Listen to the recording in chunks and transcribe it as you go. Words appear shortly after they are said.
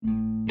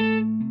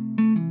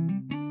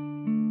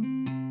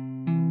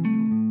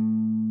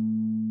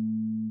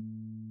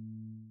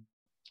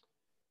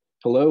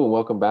Hello, and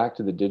welcome back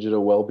to the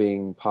Digital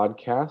Wellbeing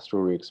Podcast,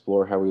 where we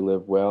explore how we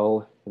live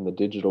well in the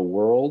digital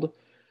world.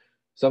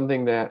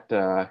 Something that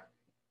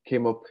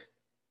came up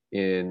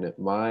in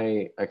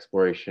my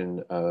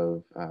exploration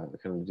of the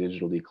kind of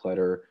digital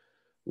declutter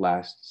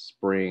last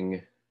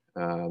spring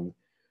um,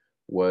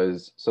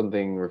 was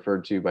something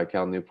referred to by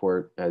Cal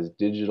Newport as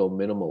digital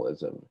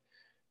minimalism.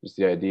 Just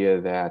the idea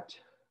that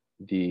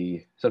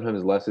the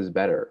sometimes less is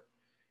better.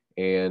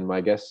 And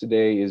my guest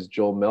today is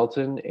Joel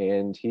Melton,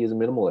 and he is a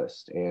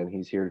minimalist. And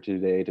he's here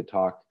today to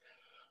talk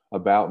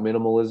about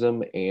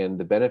minimalism and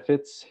the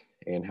benefits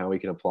and how we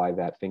can apply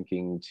that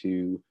thinking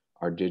to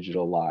our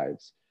digital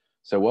lives.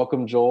 So,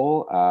 welcome,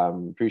 Joel.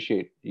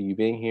 Appreciate you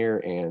being here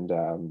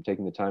and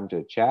taking the time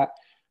to chat.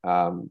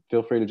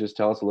 Feel free to just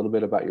tell us a little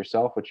bit about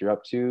yourself, what you're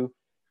up to,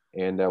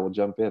 and we'll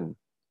jump in.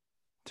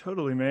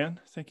 Totally, man.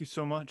 Thank you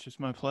so much.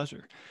 It's my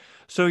pleasure.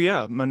 So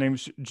yeah, my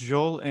name's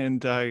Joel,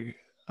 and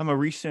I'm a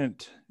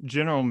recent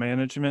general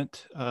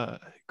management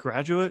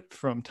graduate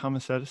from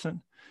Thomas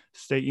Edison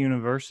State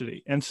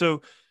University. And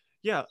so,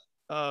 yeah,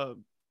 uh,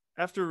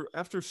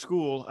 after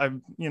school, I've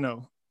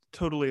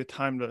totally a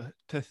time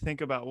to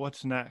think about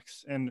what's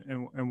next and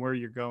where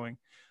you're going.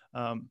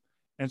 Um,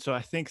 and so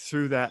I think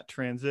through that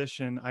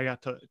transition, I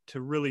got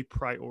to really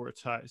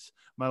prioritize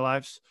my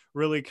life's,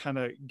 really kind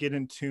of get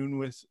in tune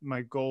with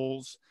my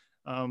goals,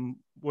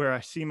 where I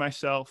see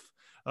myself,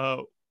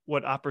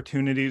 what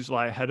opportunities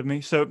lie ahead of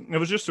me. So it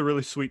was just a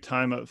really sweet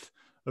time of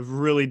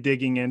really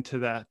digging into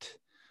that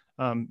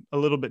a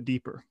little bit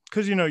deeper.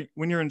 Because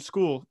when you're in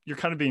school, you're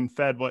kind of being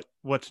fed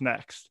what's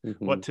next,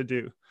 what to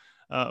do.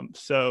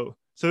 So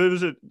it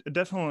was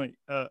definitely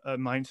a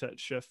mindset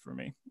shift for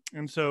me.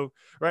 And so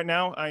right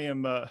now I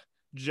am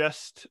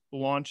just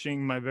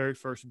launching my very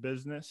first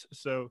business.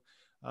 So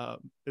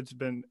it's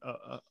been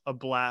a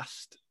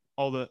blast.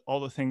 All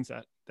the things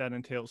that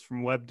entails,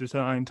 from web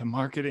design to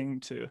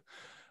marketing to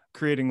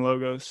creating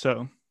logos.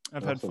 So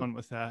I've had fun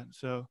with that.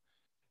 So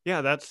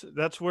yeah,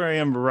 that's where I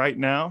am right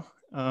now,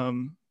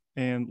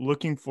 and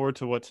looking forward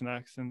to what's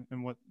next and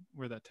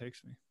where that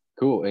takes me.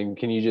 Cool. And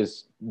can you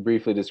just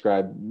briefly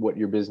describe what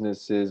your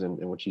business is and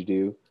what you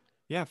do?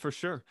 Yeah, for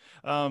sure.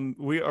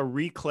 We are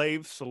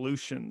Reclave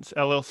Solutions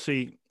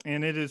LLC,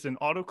 and it is an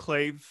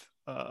autoclave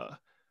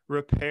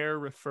repair,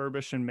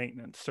 refurbish, and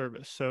maintenance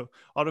service. So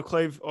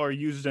autoclave are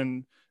used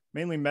in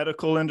mainly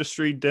medical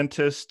industry,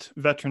 dentists,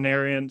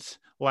 veterinarians,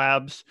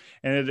 labs,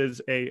 and it is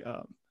a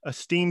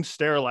steam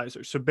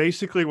sterilizer. So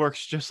basically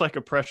works just like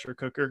a pressure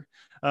cooker,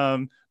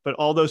 but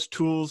all those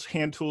tools,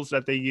 hand tools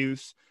that they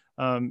use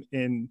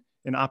in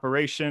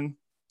operation,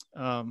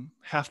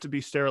 have to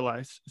be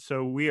sterilized.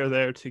 So we are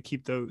there to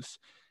keep those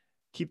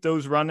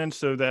running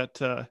so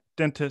that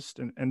dentists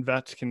and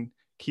vets can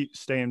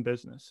stay in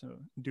business, so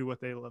do what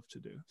they love to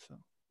do. So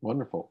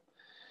Wonderful.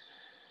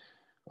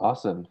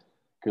 Awesome.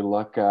 Good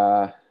luck.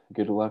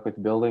 Good luck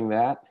with building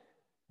that.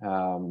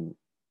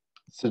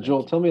 So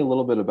Joel, tell me a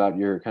little bit about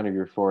your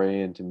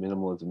foray into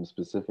minimalism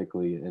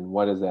specifically, and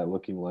what is that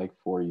looking like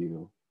for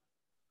you?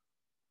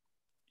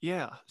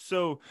 Yeah,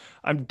 so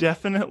I'm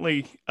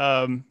definitely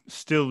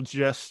still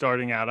just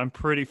starting out. I'm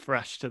pretty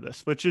fresh to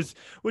this, which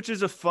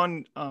is a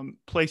fun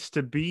place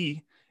to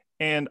be,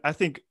 and I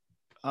think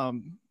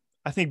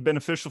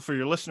beneficial for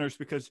your listeners,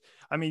 because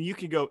I mean you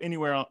can go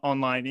anywhere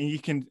online and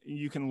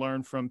you can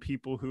learn from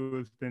people who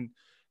have been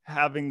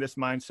having this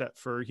mindset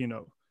for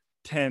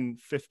 10,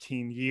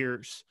 15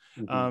 years,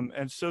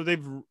 and so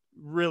they've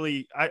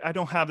really I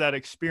don't have that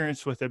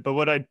experience with it, but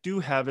what I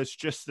do have is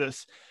just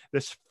this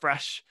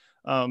fresh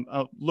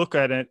look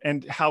at it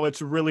and how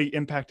it's really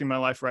impacting my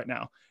life right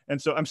now.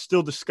 And so I'm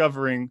still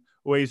discovering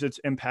ways it's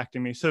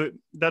impacting me. So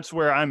that's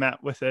where I'm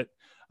at with it.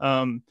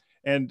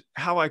 And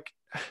how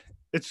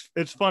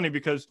it's funny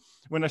because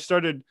when I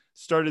started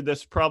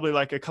this probably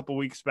like a couple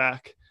weeks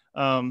back,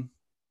 I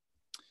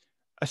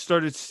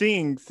started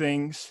seeing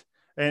things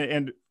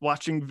and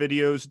watching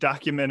videos,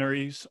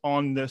 documentaries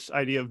on this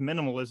idea of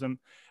minimalism.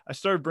 I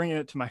started bringing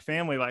it to my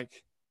family,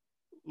 like,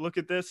 look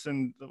at this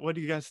and what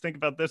do you guys think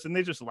about this? And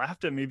they just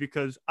laughed at me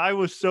because I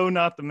was so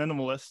not the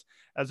minimalist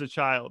as a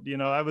child.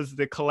 I was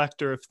the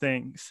collector of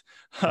things.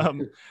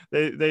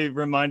 They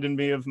reminded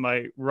me of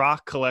my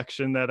rock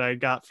collection that I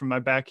got from my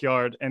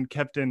backyard and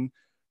kept in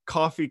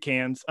coffee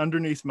cans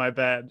underneath my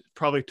bed,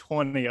 probably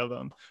 20 of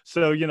them.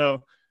 So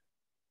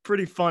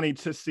pretty funny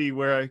to see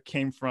where I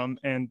came from,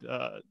 and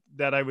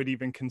that I would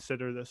even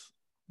consider this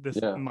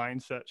Yeah.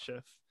 mindset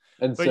shift.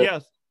 And But so,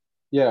 yes.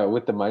 yeah,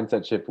 with the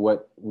mindset shift,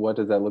 what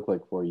does that look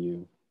like for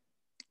you?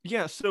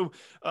 Yeah. So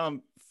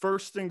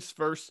first things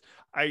first,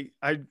 I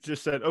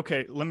just said,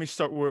 okay, let me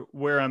start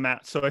where I'm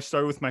at. So I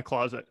started with my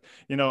closet.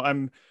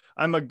 I'm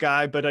a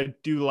guy, but I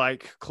do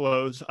like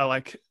clothes. I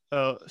like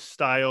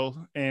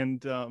style,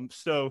 and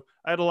so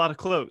I had a lot of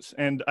clothes,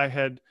 and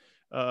I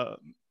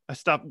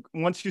stopped.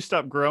 Once you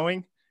stop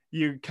growing,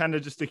 you kind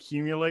of just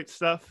accumulate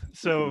stuff.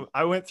 So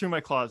I went through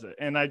my closet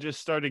and I just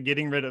started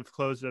getting rid of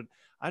clothes that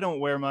I don't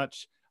wear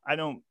much. I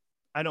don't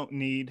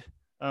need.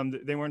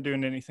 They weren't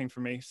doing anything for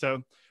me.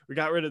 So we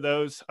got rid of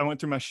those. I went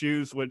through my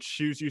shoes, which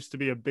shoes used to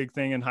be a big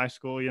thing in high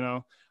school.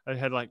 I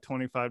had like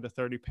 25 to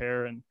 30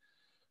 pair, and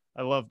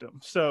I loved them.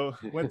 So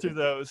went through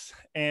those,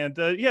 and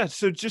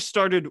so just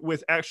started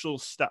with actual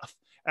stuff,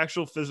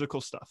 actual physical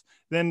stuff.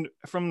 Then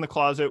from the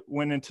closet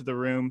went into the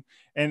room,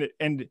 and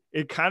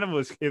it kind of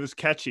was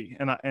catchy,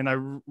 and I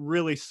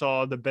really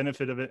saw the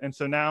benefit of it. And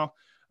so now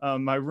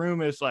my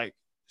room is like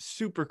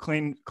super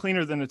clean,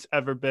 cleaner than it's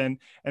ever been,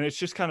 and it's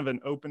just kind of an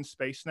open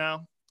space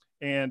now.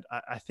 And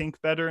I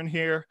think better in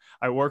here.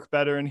 I work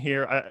better in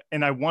here,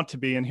 and I want to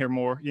be in here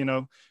more.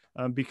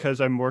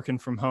 Because I'm working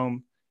from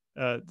home.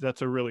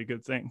 That's a really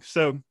good thing.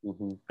 So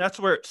that's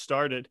where it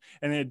started,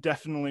 and it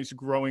definitely is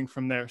growing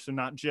from there. So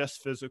not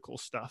just physical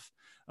stuff,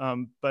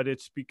 but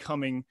it's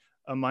becoming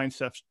a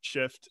mindset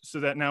shift,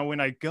 so that now when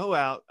I go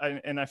out,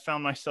 and I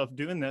found myself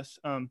doing this,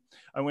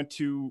 I went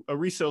to a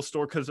resale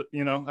store because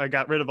I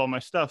got rid of all my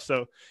stuff.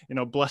 So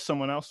bless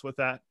someone else with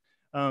that.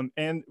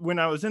 And when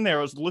I was in there,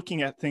 I was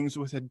looking at things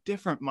with a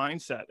different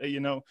mindset.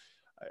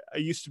 I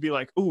used to be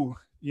like, "Ooh,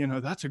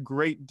 that's a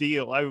great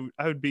deal.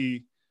 It'd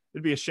be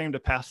ashamed to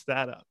pass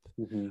that up."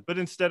 But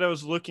instead I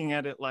was looking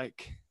at it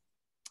like,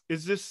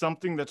 is this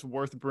something that's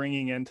worth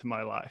bringing into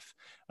my life?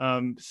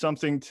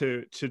 Something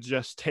to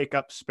just take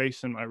up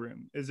space in my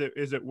room. Is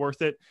it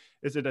worth it?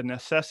 Is it a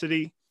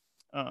necessity?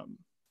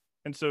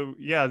 And so,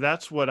 yeah,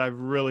 that's what I've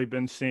really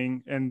been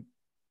seeing.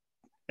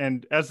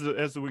 And as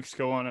the weeks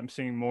go on, I'm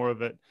seeing more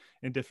of it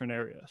in different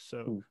areas.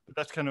 So but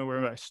that's kind of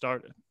where I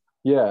started.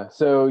 Yeah.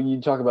 So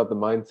you talk about the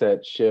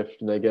mindset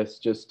shift, and I guess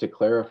just to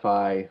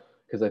clarify,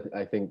 because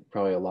I think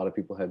probably a lot of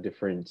people have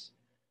different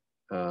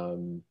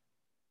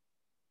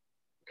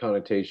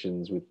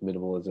connotations with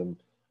minimalism.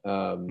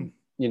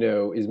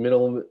 Is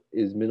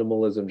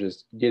minimalism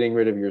just getting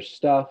rid of your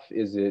stuff?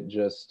 Is it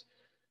just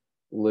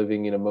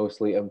living in a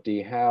mostly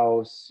empty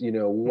house?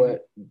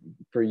 What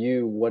for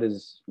you? What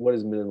does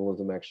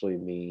minimalism actually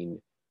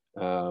mean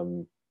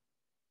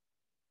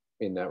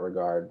in that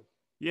regard?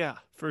 Yeah,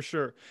 for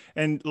sure.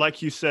 And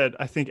like you said,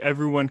 I think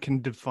everyone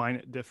can define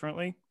it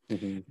differently.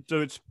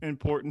 So it's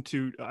important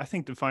to, I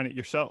think, define it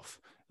yourself.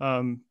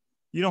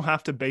 You don't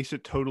have to base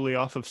it totally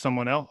off of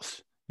someone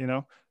else.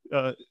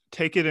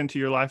 Take it into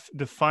your life,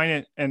 define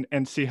it,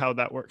 and see how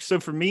that works. So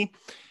for me,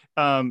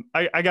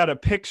 I got a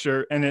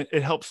picture, and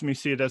it helps me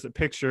see it as a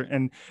picture,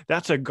 and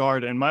that's a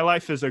garden. My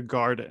life is a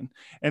garden.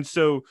 And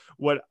so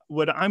what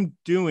I'm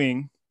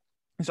doing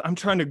is I'm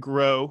trying to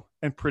grow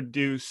and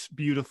produce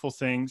beautiful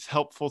things,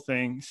 helpful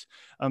things,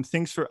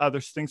 things for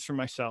others, things for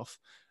myself.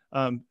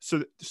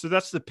 So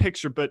that's the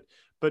picture, but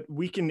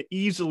we can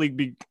easily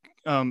be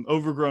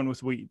overgrown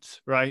with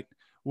weeds, right?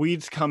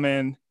 Weeds come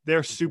in,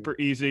 they're super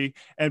easy.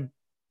 And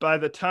by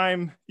the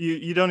time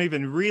you don't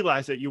even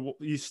realize it,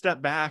 you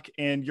step back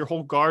and your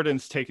whole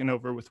garden's taken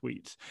over with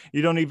weeds.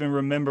 You don't even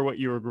remember what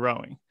you were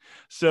growing.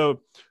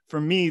 So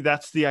for me,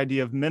 that's the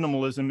idea of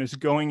minimalism, is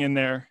going in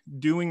there,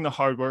 doing the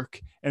hard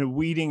work, and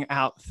weeding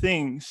out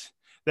things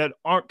that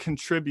aren't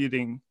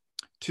contributing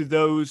to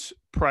those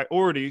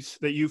priorities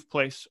that you've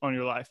placed on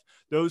your life,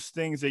 those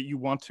things that you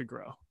want to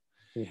grow.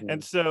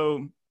 And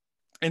so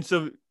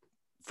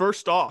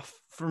first off,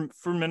 for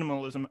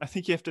minimalism, I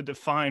think you have to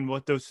define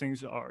what those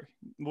things are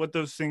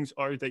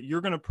that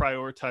you're going to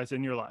prioritize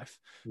in your life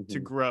to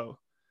grow.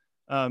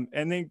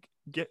 And then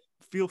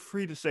feel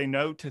free to say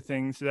no to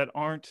things that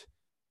aren't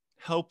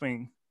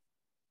helping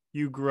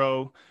you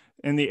grow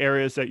in the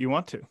areas that you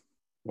want to.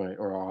 Right.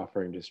 Or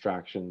offering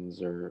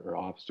distractions or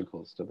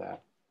obstacles to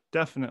that.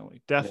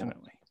 Definitely. Yeah,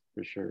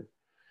 for sure.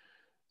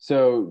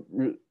 So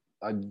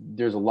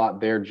there's a lot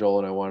there, Joel,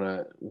 and I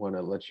want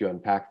to let you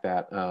unpack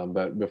that.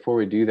 But before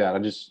we do that,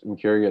 I'm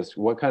curious,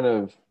 what kind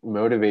of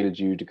motivated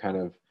you to kind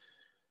of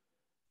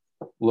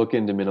look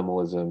into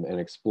minimalism and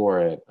explore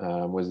it?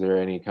 Was there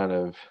any kind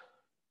of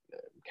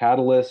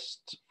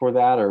catalyst for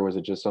that, or was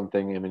it just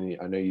something? I mean,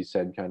 I know you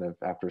said kind of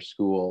after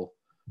school,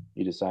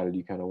 you decided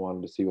you kind of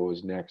wanted to see what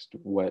was next.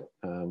 What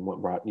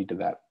brought you to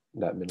that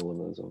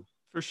minimalism?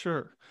 For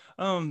sure.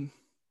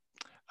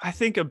 I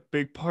think a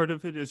big part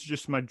of it is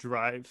just my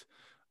drive.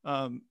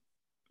 I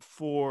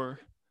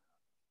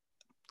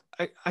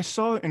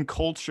saw in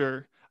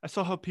culture, I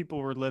saw how people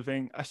were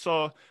living. I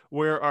saw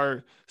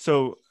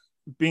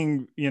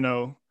being,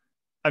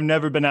 I've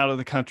never been out of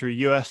the country,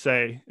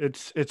 USA.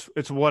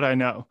 It's what I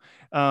know.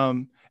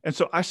 And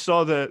so I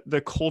saw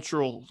the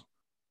cultural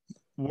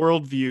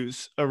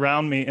worldviews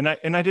around me, and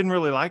I didn't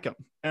really like them.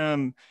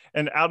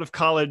 And out of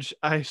college,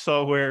 I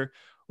saw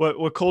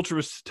what culture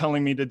was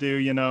telling me to do,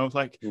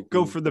 like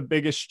go for the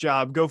biggest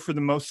job, go for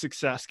the most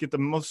success, get the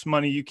most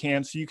money you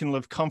can so you can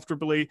live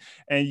comfortably,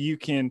 and you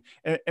can,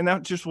 and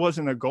that just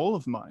wasn't a goal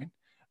of mine.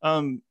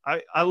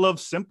 I love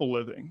simple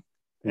living.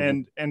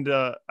 And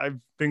I've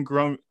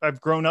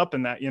grown up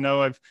in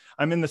that,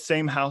 I'm in the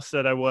same house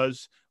that I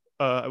was,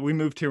 we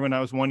moved here when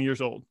I was 1 year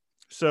old.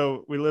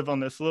 So we live on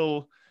this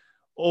little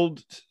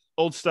old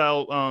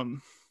style,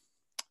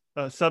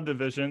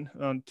 subdivision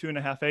on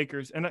 2.5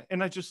 acres.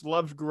 And I just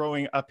loved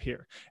growing up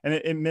here. And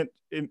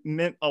it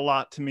meant a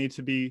lot to me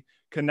to be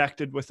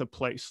connected with a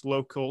place,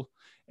 local.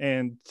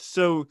 And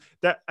so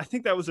that, I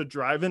think that was a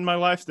drive in my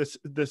life,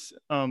 this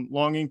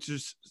longing to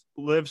just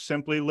live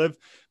simply, live.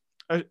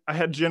 I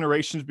had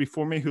generations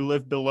before me who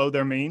lived below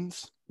their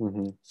means,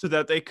 so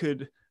that they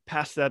could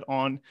pass that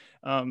on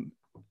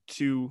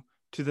to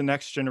the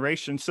next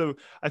generation. So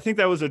I think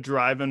that was a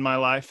drive in my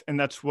life, and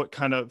that's what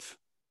kind of,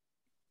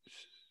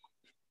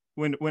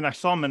 when I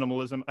saw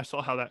minimalism, I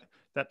saw how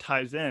that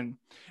ties in.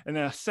 And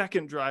then a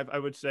second drive, I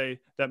would say,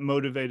 that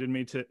motivated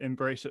me to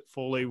embrace it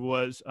fully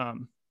was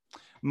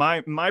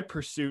my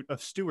pursuit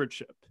of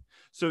stewardship.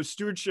 So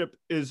stewardship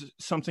is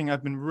something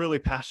I've been really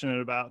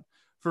passionate about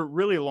for a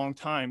really long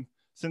time,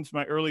 since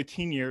my early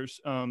teen years.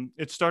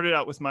 It started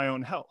out with my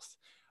own health.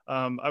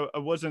 I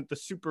wasn't the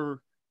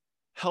super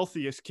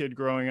healthiest kid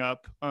growing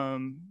up.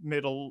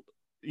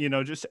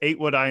 Just ate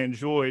what I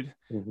enjoyed.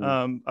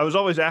 I was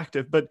always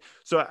active, but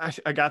so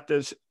I got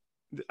this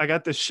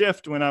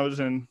shift when I was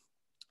in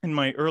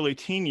my early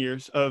teen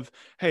years of,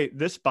 hey,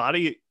 this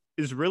body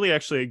is really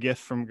actually a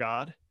gift from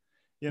God.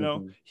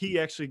 He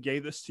actually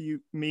gave this to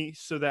me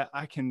so that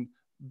I can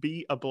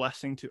be a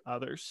blessing to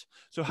others.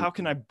 So how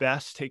can I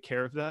best take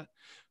care of that?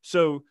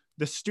 So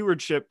the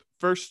stewardship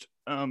first,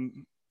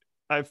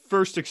 I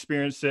first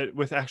experienced it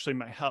with actually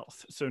my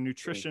health. So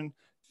nutrition,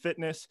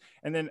 fitness,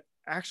 and then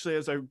actually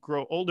as I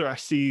grow older, I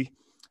see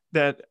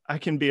that I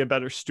can be a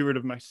better steward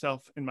of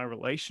myself in my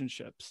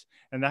relationships,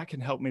 and that can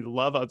help me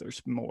love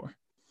others more.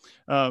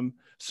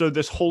 So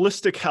this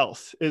holistic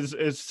health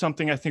is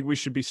something I think we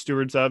should be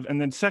stewards of. And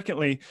then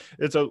secondly,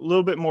 it's a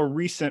little bit more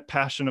recent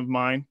passion of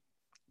mine,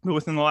 but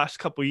within the last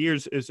couple of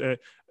years, is a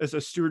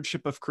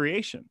stewardship of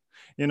creation.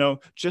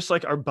 Just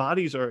like our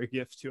bodies are a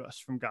gift to us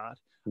from God,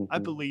 I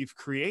believe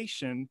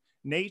creation,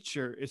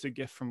 nature, is a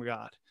gift from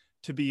God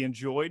to be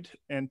enjoyed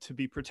and to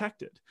be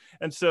protected.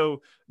 And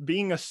so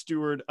being a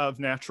steward of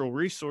natural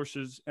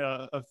resources,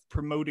 of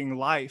promoting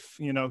life,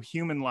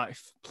 human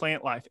life,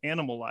 plant life,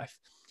 animal life,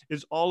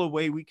 is all a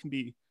way we can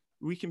be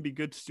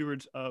good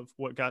stewards of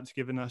what God's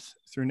given us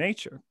through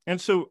nature.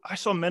 And so I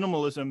saw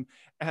minimalism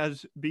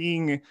as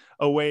being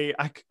a way,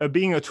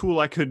 being a tool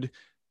I could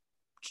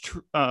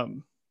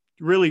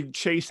really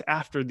chase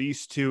after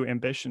these two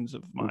ambitions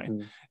of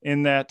mine.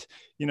 In that,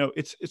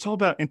 it's all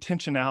about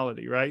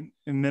intentionality, right?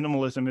 And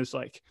minimalism is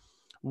like,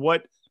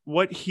 what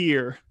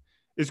here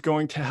is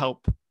going to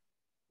help?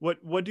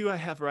 What do I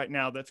have right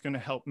now that's going to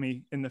help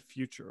me in the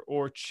future,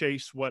 or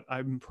chase what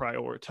I'm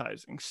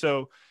prioritizing?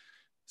 So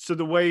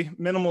the way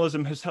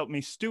minimalism has helped me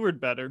steward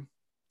better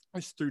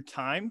is through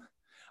time.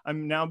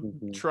 I'm now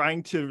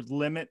trying to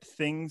limit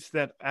things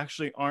that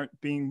actually aren't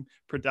being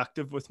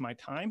productive with my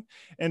time.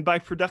 And by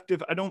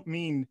productive, I don't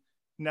mean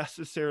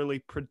necessarily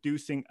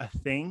producing a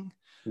thing,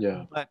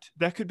 but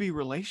that could be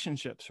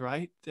relationships,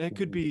 right? That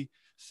could be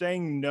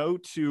saying no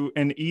to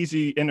an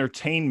easy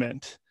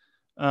entertainment,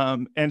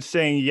 and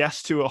saying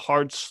yes to a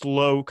hard,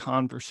 slow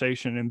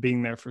conversation and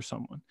being there for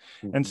someone.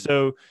 And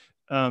so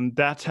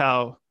that's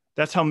how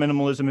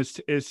minimalism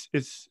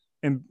is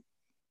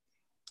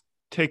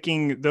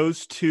taking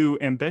those two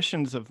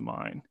ambitions of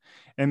mine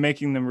and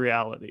making them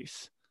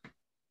realities.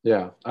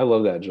 Yeah, I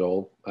love that,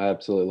 Joel. I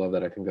absolutely love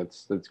that. I think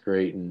that's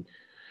great, and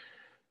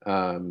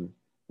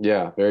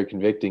very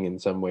convicting in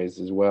some ways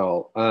as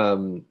well.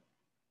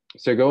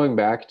 So going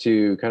back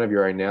to kind of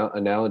your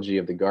analogy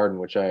of the garden,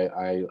 which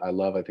I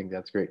love, I think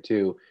that's great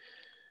too.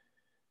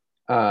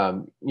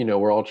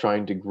 We're all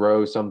trying to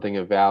grow something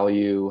of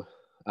value.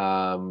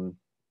 To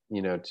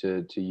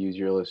use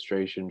your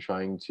illustration,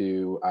 trying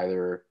to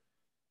either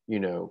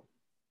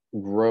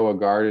grow a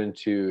garden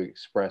to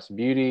express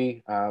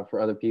beauty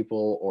for other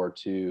people, or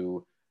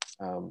to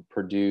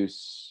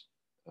produce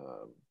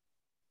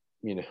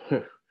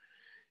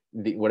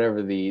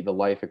whatever the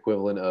life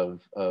equivalent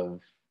of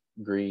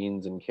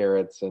greens and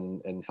carrots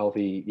and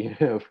healthy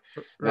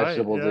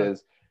vegetables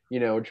is.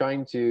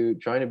 Trying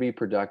to be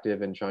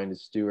productive and trying to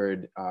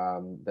steward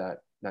that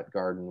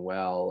garden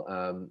well.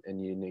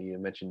 And you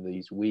mentioned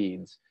these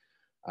weeds,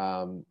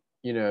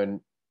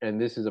 and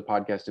this is a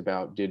podcast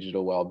about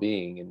digital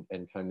well-being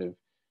and kind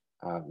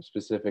of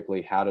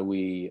specifically how do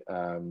we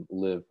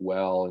live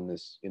well in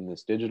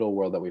this digital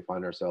world that we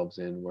find ourselves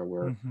in, where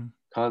we're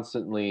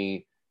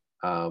constantly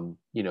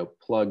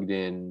plugged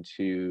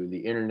into the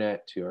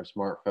internet, to our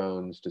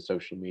smartphones, to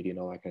social media, and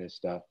all that kind of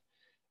stuff.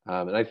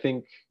 And I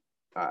think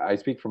I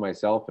speak for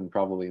myself and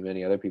probably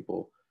many other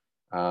people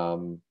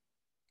when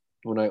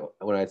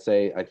I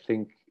say I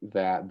think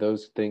that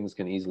those things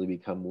can easily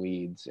become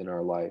weeds in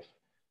our life.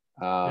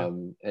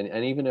 And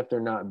even if they're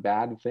not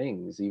bad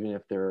things, even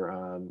if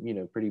they're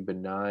pretty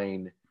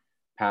benign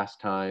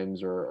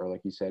pastimes or like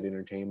you said,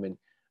 entertainment,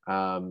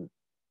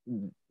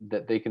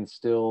 that they can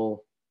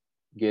still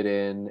get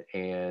in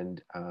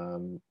and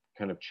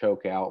kind of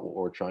choke out what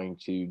we're trying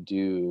to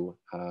do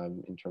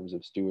in terms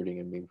of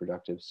stewarding and being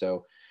productive.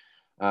 So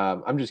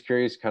I'm just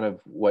curious kind of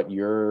what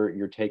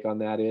your take on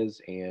that is,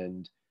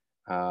 and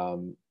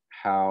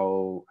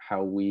how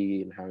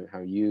we and how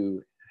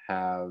you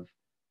have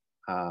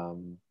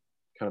kind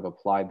of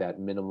applied that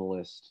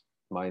minimalist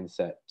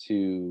mindset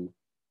to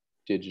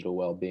digital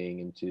well-being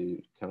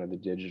into kind of the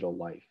digital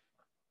life?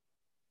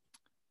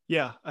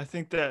 Yeah, I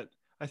think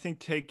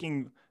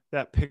taking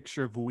that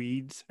picture of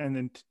weeds and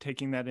then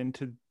taking that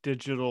into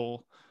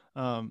digital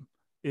um,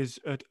 is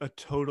a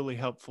totally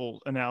helpful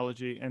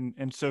analogy.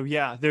 And so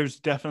yeah, there's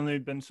definitely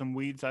been some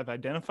weeds I've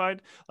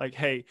identified. Like,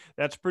 hey,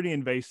 that's pretty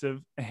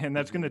invasive, and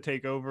that's going to Mhm.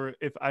 take over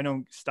if I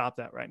don't stop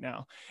that right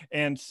now.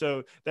 And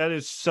so that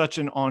is such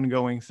an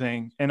ongoing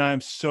thing, and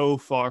I'm so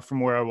far from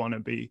where I want to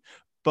be.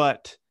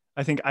 But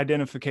I think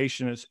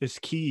identification is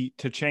key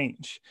to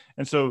change.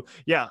 And so,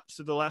 yeah,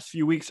 so the last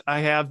few weeks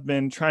I have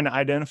been trying to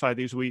identify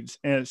these weeds,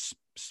 and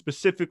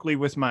specifically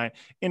with my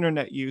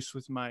internet use,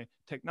 with my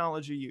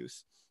technology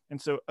use.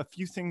 And so a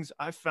few things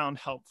I found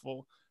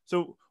helpful.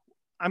 So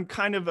I'm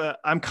kind of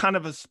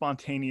a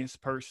spontaneous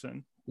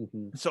person.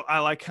 Mhm. So I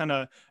like kind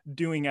of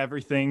doing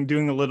everything,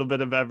 doing a little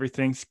bit of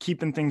everything,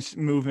 keeping things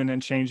moving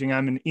and changing.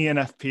 I'm an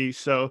ENFP,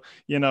 so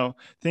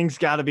things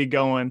got to be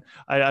going.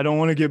 I don't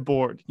want to get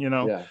bored.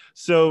 Yeah.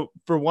 So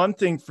for one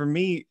thing, for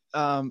me,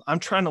 I'm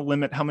trying to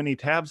limit how many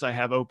tabs I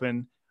have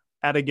open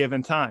at a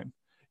given time.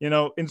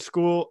 In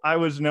school, I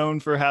was known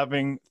for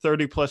having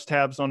 30 plus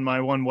tabs on my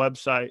one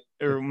website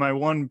or my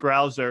one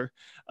browser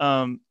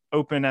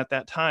open at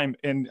that time,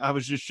 and I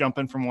was just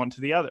jumping from one to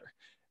the other.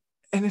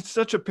 And it's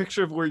such a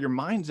picture of where your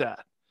mind's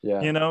at. Yeah.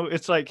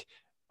 It's like,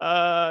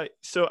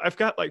 so I've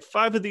got like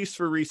 5 of these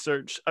for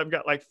research. I've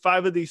got like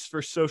 5 of these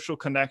for social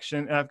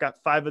connection, and I've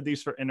got 5 of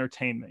these for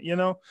entertainment.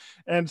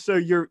 And so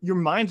your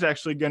mind's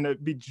actually going to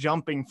be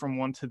jumping from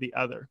one to the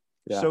other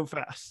Yeah. so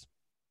fast.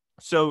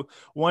 So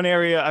one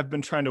area I've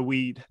been trying to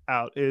weed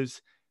out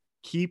is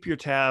keep your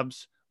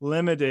tabs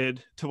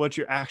limited to what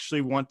you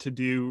actually want to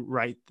do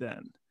right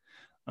then.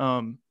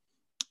 Um,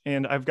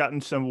 and I've gotten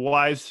some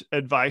wise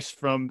advice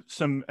from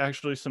some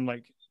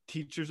like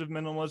teachers of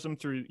minimalism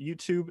through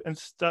YouTube and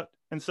stuff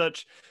and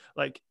such,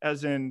 like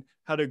as in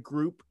how to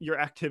group your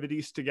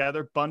activities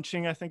together.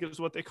 Bunching, I think is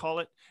what they call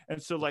it.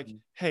 And so like, Mhm.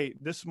 hey,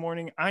 this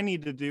morning I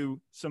need to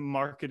do some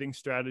marketing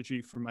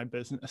strategy for my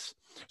business.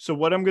 So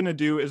what I'm going to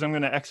do is I'm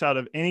going to X out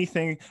of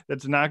anything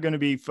that's not going to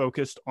be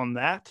focused on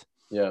that.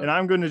 Yeah. And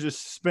I'm going to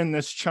just spend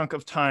this chunk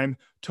of time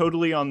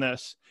totally on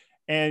this.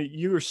 And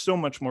you are so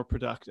much more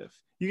productive.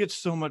 You get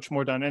so much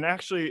more done. And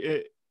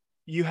actually,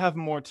 you have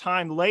more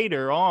time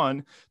later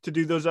on to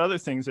do those other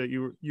things that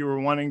you were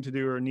wanting to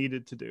do or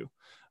needed to do.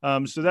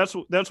 So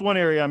that's one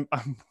area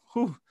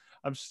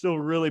I'm still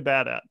really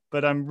bad at,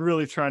 but I'm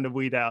really trying to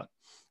weed out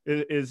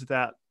is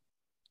that.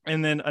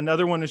 And then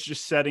another one is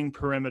just setting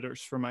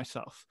perimeters for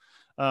myself.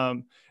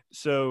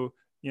 So,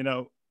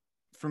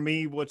 for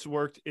me, what's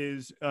worked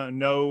is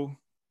no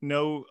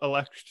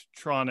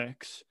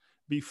electronics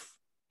before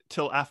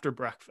till after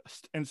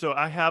breakfast. And so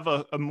I have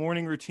a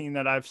morning routine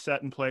that I've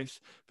set in place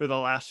for the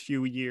last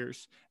few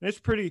years. And it's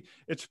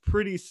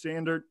pretty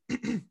standard.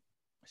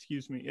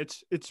 Excuse me.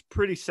 It's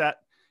pretty set.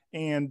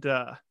 And,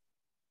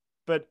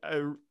 but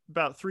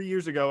about 3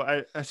 years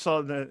ago, I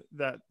saw that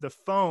the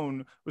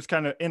phone was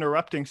kind of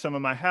interrupting some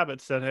of my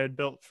habits that I had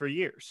built for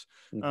years.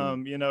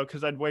 Mhm.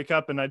 Because I'd wake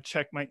up and I'd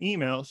check my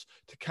emails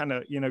to kind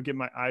of, get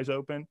my eyes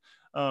open.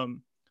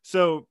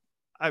 So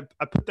I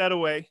put that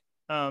away.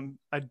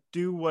 I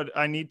do what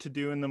I need to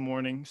do in the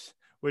mornings,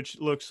 which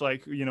looks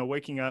like,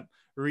 waking up,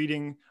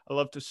 reading. I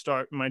love to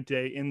start my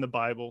day in the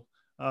Bible,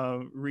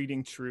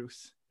 reading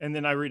truth. And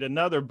then I read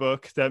another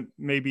book that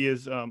maybe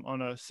is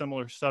on a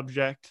similar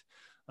subject.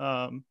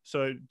 So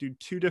I do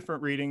 2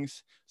 different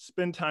readings,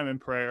 spend time in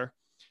prayer,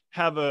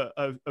 have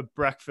a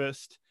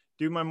breakfast,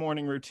 do my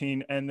morning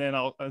routine, and then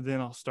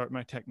I'll start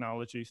my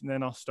technologies, and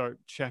then I'll start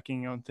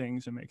checking on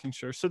things and making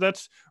sure. So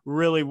that's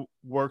really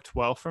worked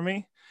well for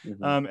me.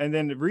 Mhm. And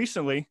then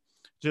recently,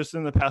 just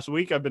in the past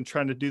week, I've been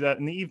trying to do that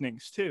in the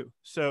evenings too.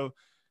 So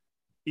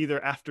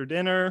either after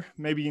dinner,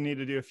 maybe you need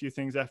to do a few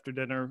things after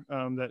dinner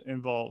that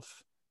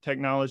involve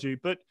technology,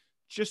 but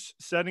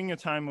just setting a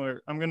time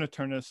where I'm going to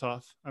turn this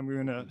off. I'm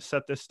going to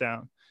set this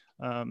down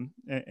and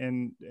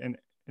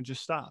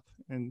just stop.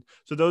 And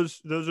so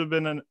those have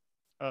been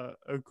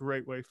a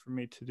great way for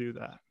me to do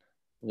that.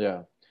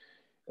 Yeah.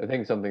 I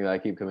think something that I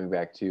keep coming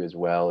back to as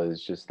well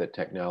is just that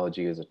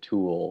technology is a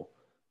tool.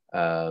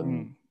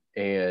 Mm.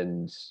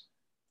 And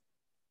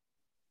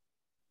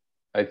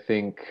I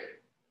think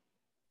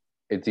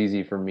it's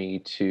easy for me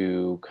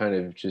to kind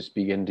of just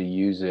begin to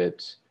use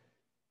it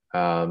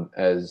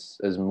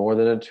as more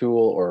than a tool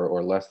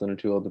or less than a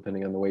tool,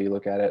 depending on the way you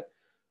look at it.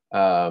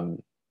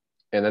 Um,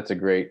 and that's a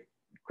great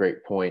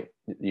point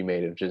you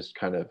made of just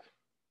kind of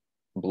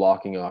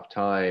blocking off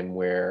time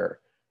where,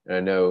 and I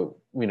know,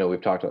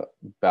 we've talked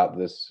about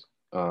this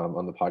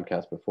on the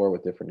podcast before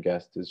with different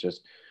guests, is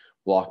just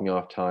blocking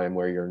off time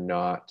where you're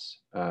not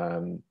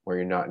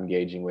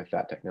engaging with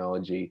that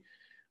technology.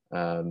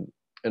 And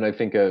I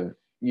think of,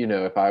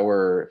 if I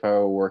were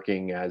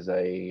working as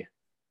a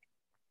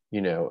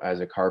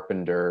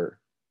carpenter,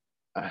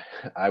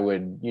 I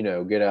would,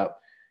 get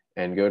up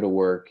and go to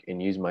work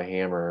and use my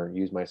hammer,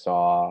 use my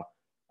saw,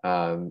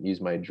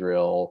 use my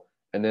drill,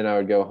 and then I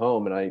would go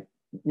home and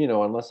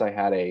unless I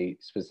had a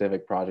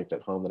specific project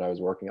at home that I was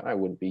working on, I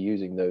wouldn't be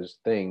using those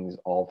things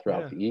all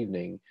throughout Yeah. the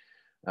evening.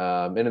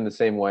 And in the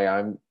same way,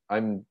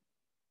 I'm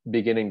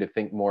beginning to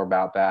think more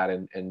about that,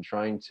 and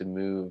trying to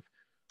move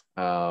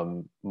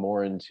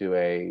more into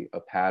a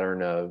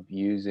pattern of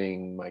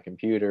using my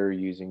computer,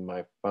 using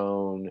my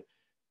phone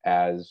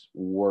as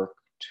work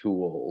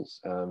tools,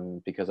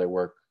 because I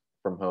work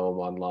from home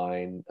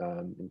online,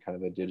 in kind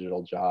of a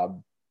digital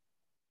job.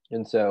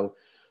 And so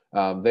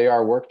they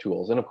are work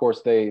tools. And of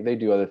course, they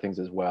do other things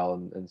as well.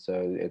 And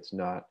so it's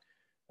not,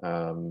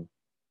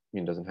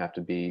 doesn't have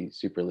to be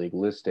super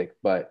legalistic,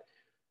 but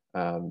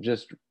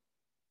just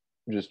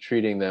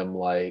treating them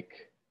like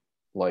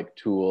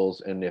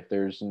tools. And if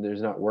there's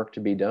not work to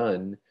be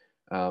done,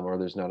 or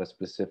there's not a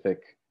specific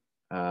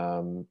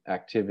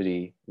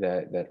activity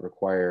that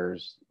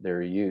requires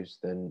their use,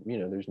 then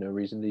there's no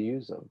reason to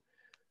use them.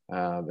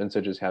 And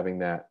so just having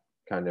that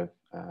kind of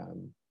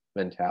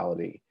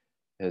mentality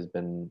has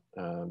been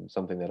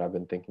something that I've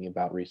been thinking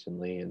about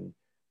recently,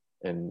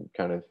 and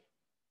kind of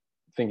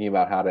thinking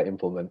about how to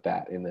implement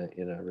that in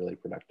a really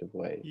productive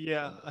way.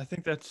 Yeah, I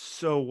think that's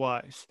so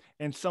wise.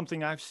 And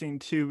something I've seen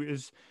too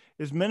is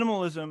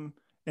minimalism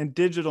and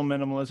digital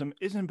minimalism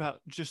isn't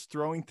about just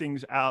throwing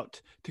things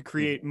out to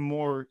create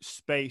more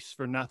space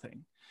for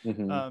nothing.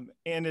 Mm-hmm.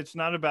 And it's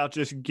not about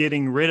just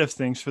getting rid of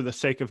things for the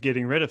sake of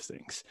getting rid of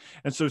things.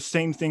 And so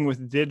same thing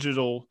with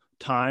digital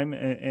time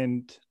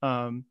and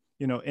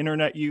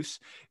internet use.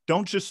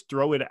 Don't just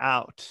throw it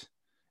out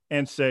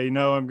and say,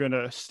 no, I'm going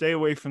to stay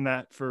away from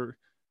that for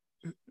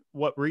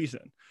what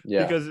reason?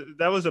 Yeah. Because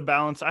that was a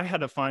balance I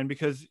had to find,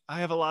 because I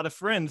have a lot of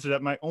friends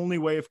that my only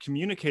way of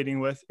communicating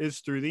with is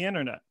through the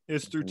internet,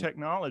 is through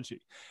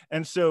technology.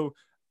 And so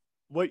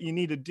what you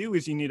need to do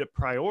is you need to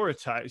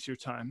prioritize your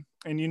time,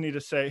 and you need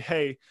to say,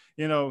 hey,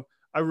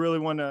 I really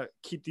want to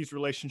keep these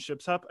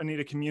relationships up. I need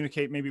to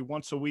communicate maybe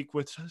once a week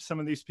with some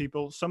of these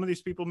people,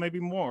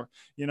 maybe more,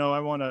 I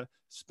want to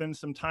spend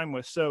some time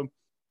with. So,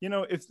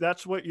 if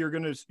that's what you're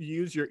going to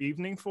use your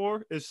evening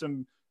for, is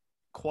some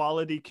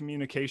quality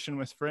communication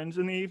with friends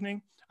in the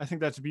evening, I think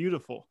that's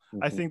beautiful.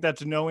 I think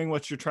that's knowing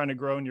what you're trying to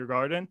grow in your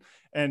garden.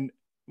 And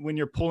when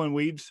you're pulling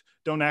weeds,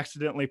 don't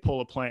accidentally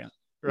pull a plant,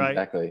 right?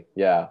 Exactly.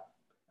 Yeah,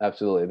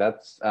 absolutely.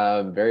 That's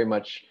very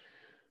much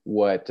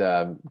what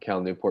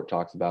Cal Newport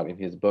talks about in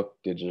his book,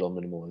 Digital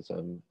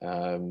Minimalism.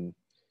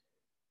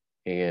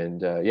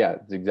 Yeah,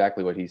 it's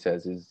exactly what he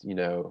says is,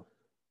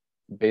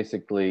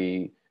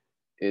 basically,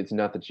 it's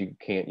not that you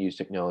can't use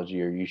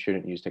technology or you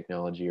shouldn't use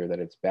technology or that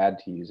it's bad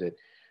to use it,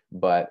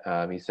 but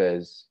he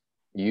says,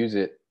 use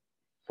it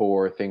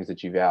for things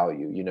that you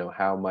value.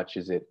 How much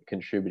is it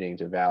contributing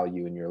to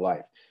value in your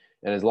life?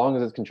 And as long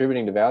as it's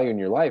contributing to value in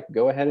your life,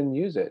 go ahead and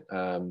use it.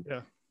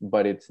 Yeah.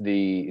 But it's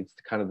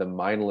kind of the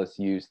mindless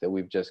use that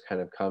we've just kind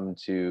of come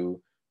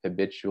to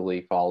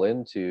habitually fall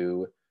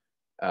into,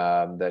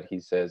 that he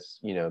says,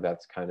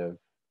 that's kind of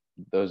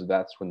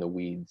that's when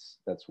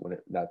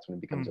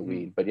it becomes a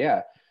weed. But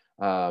yeah,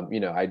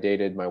 I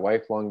dated my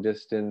wife long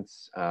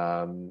distance.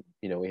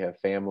 We have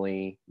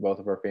family, both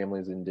of our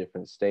families in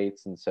different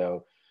states. And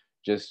so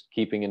just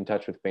keeping in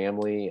touch with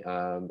family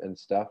and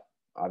stuff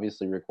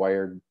obviously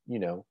required,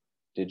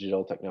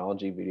 digital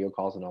technology, video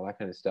calls and all that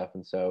kind of stuff.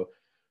 And so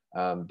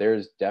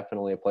there's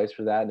definitely a place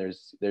for that. And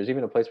there's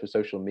even a place for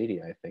social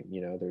media. I think,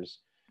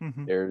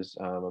 there's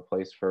a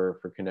place for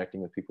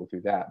connecting with people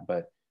through that.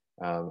 But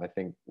I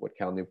think what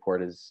Cal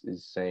Newport is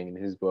saying in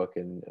his book,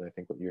 and I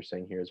think what you're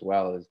saying here as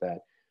well, is that,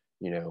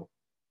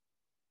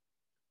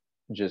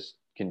 just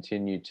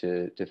continue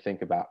to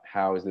think about,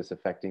 how is this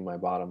affecting my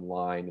bottom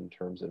line in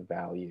terms of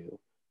value?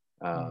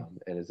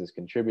 And is this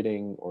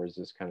contributing, or is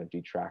this kind of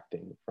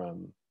detracting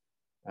from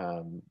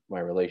my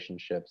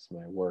relationships,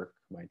 my work,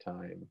 my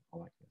time,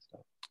 all that kind of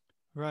stuff?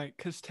 Right.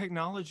 Because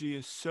technology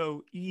is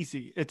so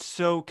easy. It's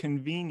so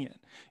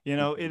convenient.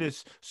 It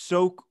is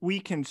we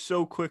can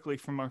so quickly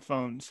from our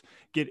phones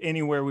get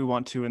anywhere we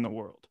want to in the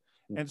world.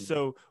 And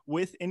so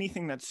with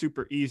anything that's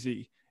super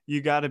easy, you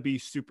got to be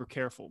super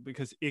careful,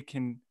 because it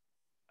can,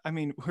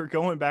 we're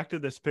going back to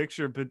this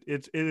picture, but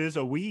it is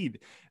a weed.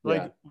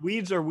 Like,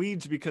 weeds are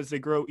weeds because they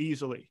grow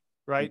easily,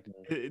 right?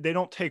 They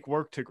don't take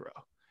work to grow.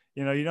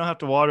 You don't have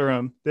to water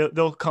them.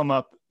 They'll come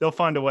up. They'll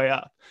find a way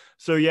up.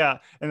 So yeah.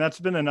 And that's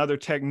been another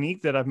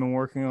technique that I've been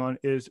working on,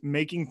 is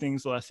making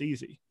things less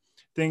easy,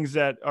 things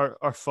that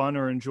are fun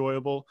or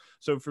enjoyable.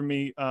 So for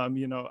me, I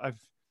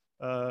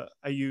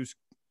use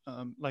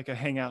like a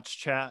Hangouts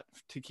chat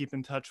to keep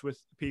in touch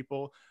with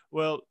people.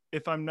 Well,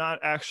 if I'm not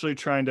actually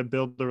trying to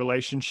build the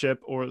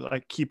relationship or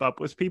like keep up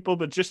with people,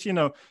 but just,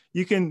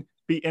 you can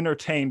be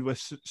entertained with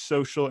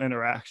social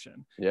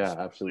interaction. Yeah,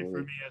 absolutely. For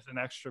me as an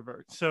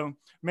extrovert. So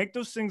make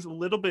those things a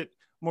little bit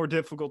more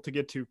difficult to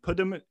get to. Put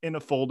them in a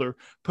folder,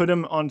 put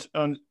them on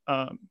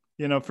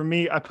for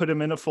me, I put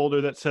them in a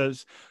folder that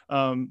says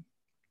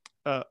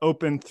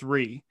open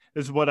 3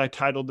 is what I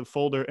titled the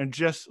folder. And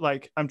just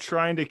like, I'm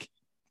trying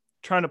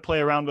to play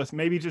around with,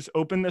 maybe just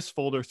open this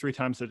folder 3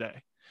 times a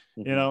day,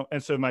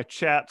 and so my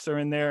chats are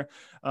in there.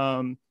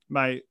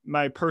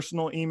 my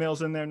personal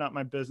emails in there, not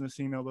my business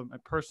email, but my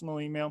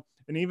personal email,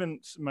 and even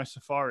my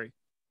Safari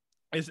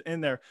is in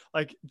there.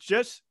 Like,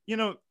 just,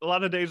 a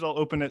lot of days I'll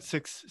open it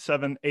 6,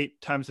 7, 8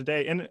 times a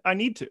day, and I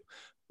need to,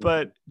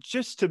 but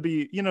just to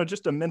be,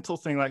 just a mental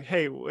thing, like,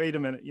 hey, wait a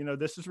minute,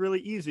 this is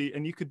really easy,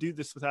 and you could do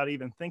this without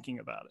even thinking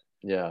about it.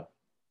 Yeah,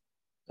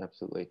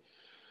 absolutely.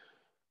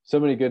 So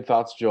many good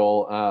thoughts,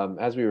 Joel.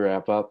 As we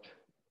wrap up,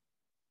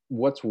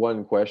 what's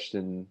one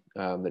question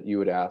that you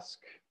would ask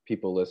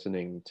people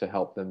listening to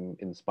help them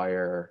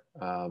inspire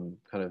kind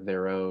of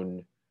their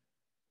own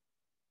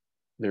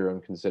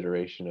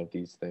consideration of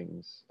these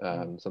things,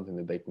 something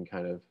that they can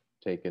kind of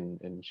take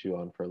and chew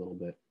on for a little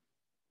bit?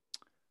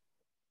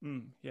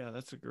 Yeah,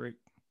 that's a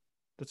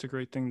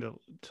great thing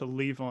to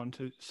leave on,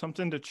 to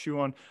something to chew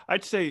on.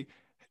 I'd say,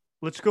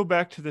 let's go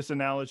back to this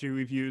analogy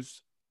we've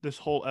used this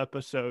whole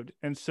episode.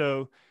 And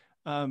so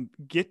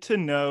get to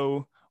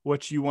know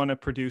what you want to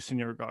produce in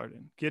your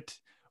garden.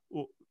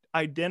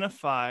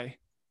 Identify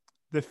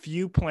the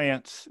few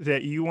plants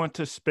that you want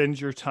to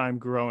spend your time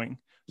growing,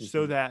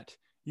 so that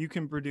you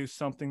can produce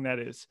something that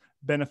is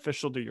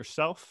beneficial to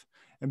yourself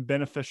and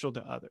beneficial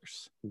to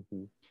others.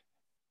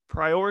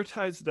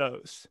 Prioritize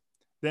those.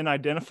 Then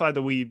identify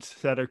the weeds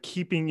that are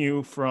keeping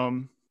you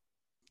from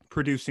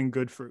producing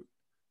good fruit.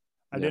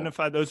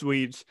 Identify those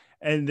weeds,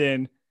 and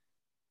then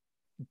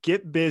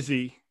get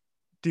busy,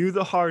 do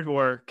the hard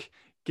work,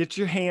 get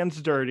your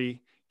hands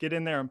dirty, get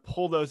in there and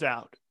pull those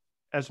out,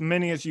 as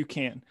many as you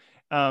can.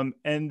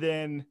 And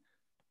then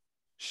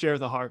share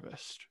the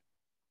harvest.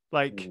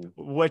 Like,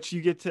 what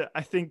you get to,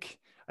 I think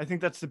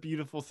that's the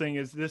beautiful thing,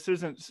 is this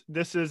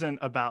isn't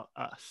about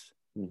us.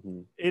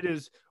 It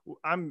is,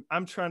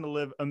 I'm trying to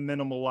live a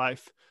minimal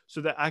life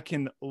so that I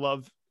can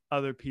love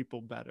other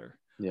people better,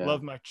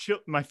 love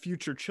my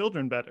future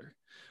children better,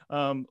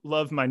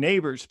 love my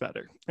neighbors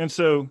better. And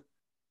so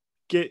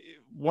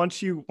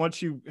once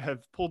you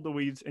have pulled the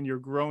weeds and you're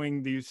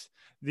growing these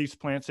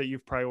plants that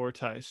you've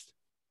prioritized,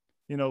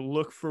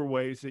 look for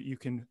ways that you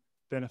can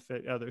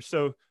benefit others.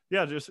 So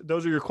yeah, just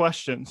those are your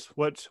questions.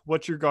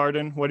 What's your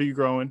garden? What are you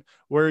growing?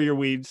 Where are your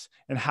weeds?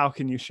 And how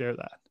can you share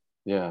that?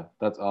 Yeah,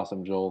 that's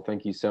awesome, Joel.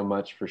 Thank you so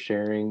much for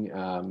sharing.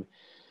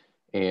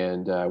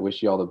 And I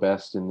wish you all the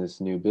best in this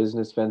new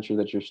business venture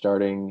that you're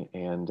starting,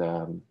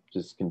 and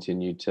just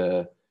continue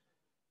to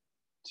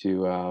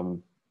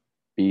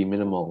be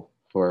minimal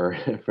for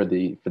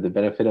the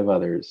benefit of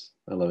others.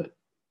 I love it.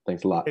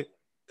 Thanks a lot.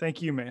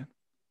 Thank you, man.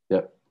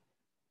 Yep.